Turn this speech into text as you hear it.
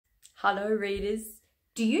Hello readers.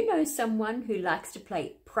 Do you know someone who likes to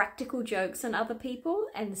play practical jokes on other people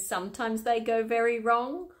and sometimes they go very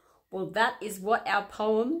wrong? Well, that is what our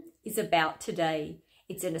poem is about today.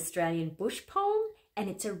 It's an Australian bush poem and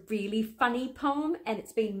it's a really funny poem and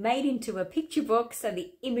it's been made into a picture book, so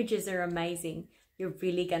the images are amazing. You're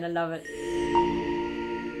really going to love it.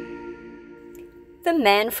 The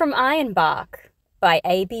Man from Ironbark by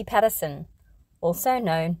A.B. Paterson, also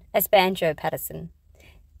known as Banjo Paterson.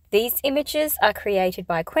 These images are created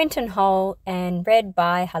by Quentin Hole and read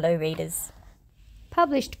by Hello Readers.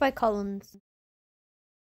 Published by Collins.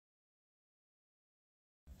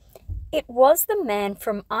 It was the man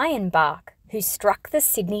from Ironbark who struck the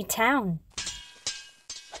Sydney town.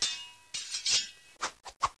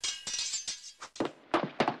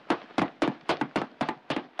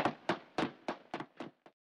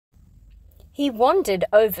 He wandered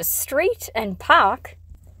over street and park.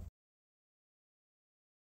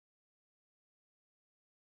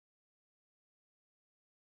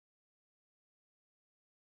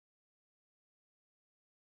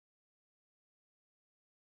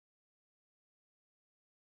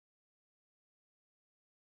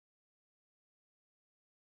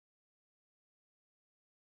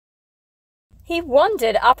 He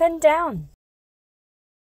wandered up and down.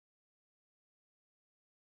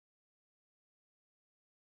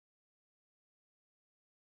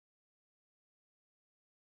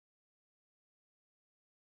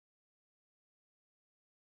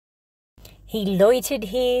 He loitered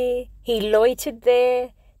here, he loitered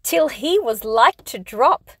there, till he was like to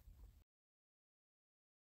drop.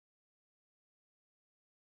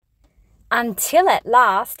 Until at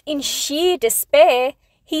last, in sheer despair,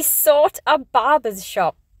 he sought a barber's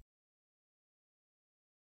shop.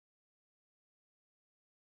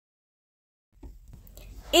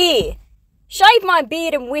 "Here, shave my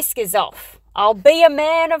beard and whiskers off. I'll be a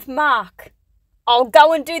man of mark. I'll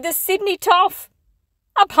go and do the Sydney toff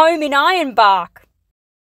up home in Ironbark."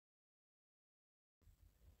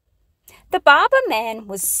 The barber man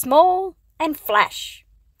was small and flash,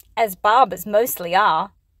 as barbers mostly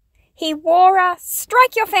are. He wore a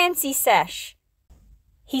strike-your-fancy sash.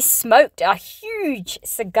 He smoked a huge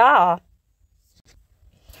cigar.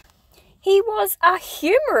 He was a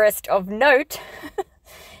humorist of note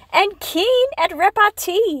and keen at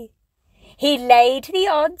repartee. He laid the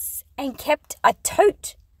odds and kept a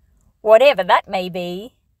tote, whatever that may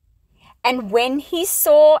be. And when he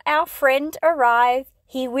saw our friend arrive,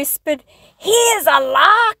 he whispered, "Here's a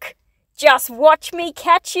lark! Just watch me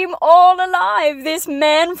catch him all alive, this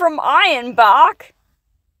man from Ironbark."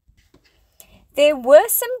 There were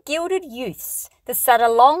some gilded youths that sat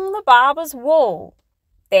along the barber's wall.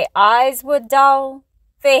 Their eyes were dull,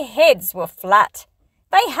 their heads were flat,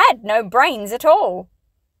 they had no brains at all.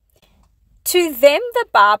 To them the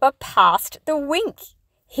barber passed the wink,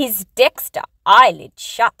 his dexter eyelid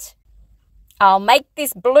shut. "I'll make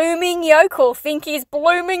this blooming yokel think his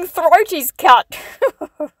blooming throat is cut."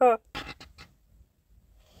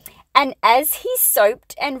 And as he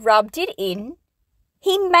soaped and rubbed it in,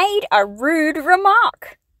 he made a rude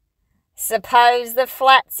remark. "Suppose the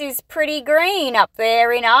flats is pretty green up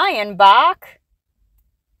there in Ironbark."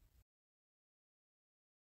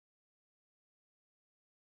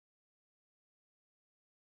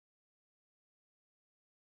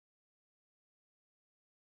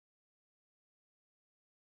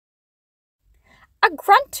 A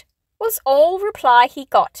grunt was all reply he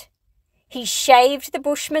got. He shaved the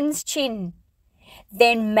bushman's chin,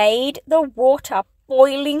 then made the water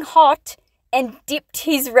boiling hot and dipped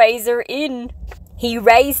his razor in. He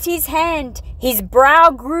raised his hand, his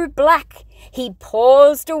brow grew black, he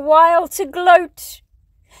paused a while to gloat,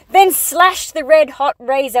 then slashed the red-hot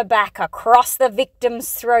razor back across the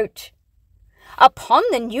victim's throat. Upon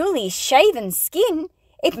the newly shaven skin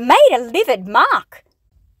it made a livid mark.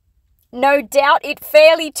 No doubt it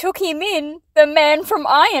fairly took him in, the man from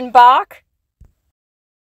Ironbark.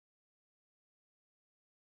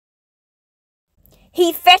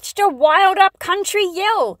 He fetched a wild-up country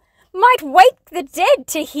yell, might wake the dead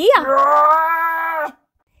to hear.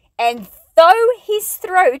 And though his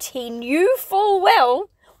throat he knew full well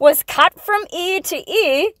was cut from ear to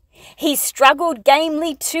ear, he struggled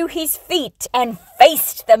gamely to his feet and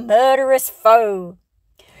faced the murderous foe.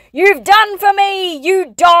 "You've done for me, you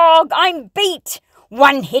dog, I'm beat.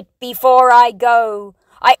 One hit before I go.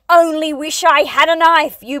 I only wish I had a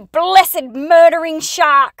knife, you blessed murdering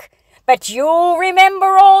shark. But you'll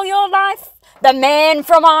remember all your life the man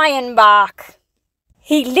from Ironbark."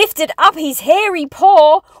 He lifted up his hairy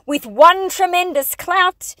paw with one tremendous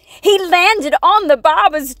clout. He landed on the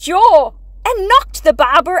barber's jaw and knocked the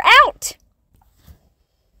barber out.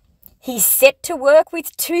 He set to work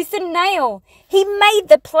with tooth and nail. He made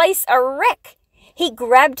the place a wreck. He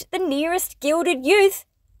grabbed the nearest gilded youth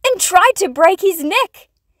and tried to break his neck.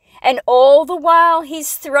 And all the while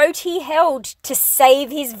his throat he held to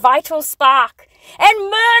save his vital spark. And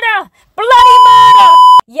murder! Bloody murder!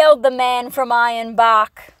 Yelled the man from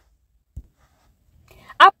Ironbark.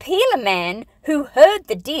 A peeler man who heard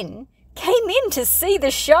the din came in to see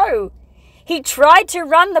the show. He tried to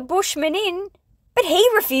run the bushman in, but he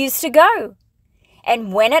refused to go.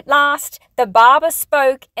 And when at last the barber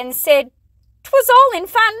spoke and said, "'Twas all in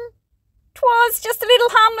fun, 'twas just a little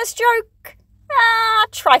harmless joke,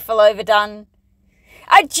 trifle overdone."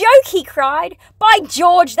 "A joke," he cried, "by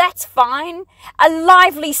George, that's fine, a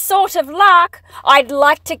lively sort of lark. I'd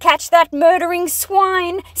like to catch that murdering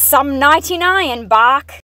swine some night in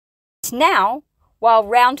Ironbark." Now, while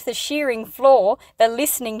round the shearing floor the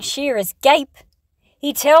listening shearers gape,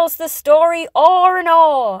 he tells the story o'er and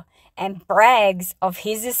o'er, and brags of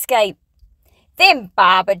his escape. "Them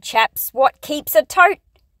barber chaps what keeps a tote,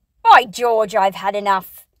 by George, I've had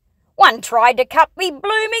enough. One tried to cut me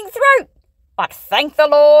blooming throat, but thank the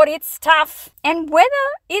Lord it's tough." And whether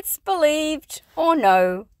it's believed or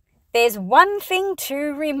no, there's one thing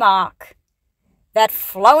to remark, that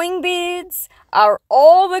flowing beards are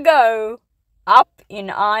all the go up in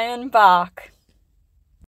Ironbark.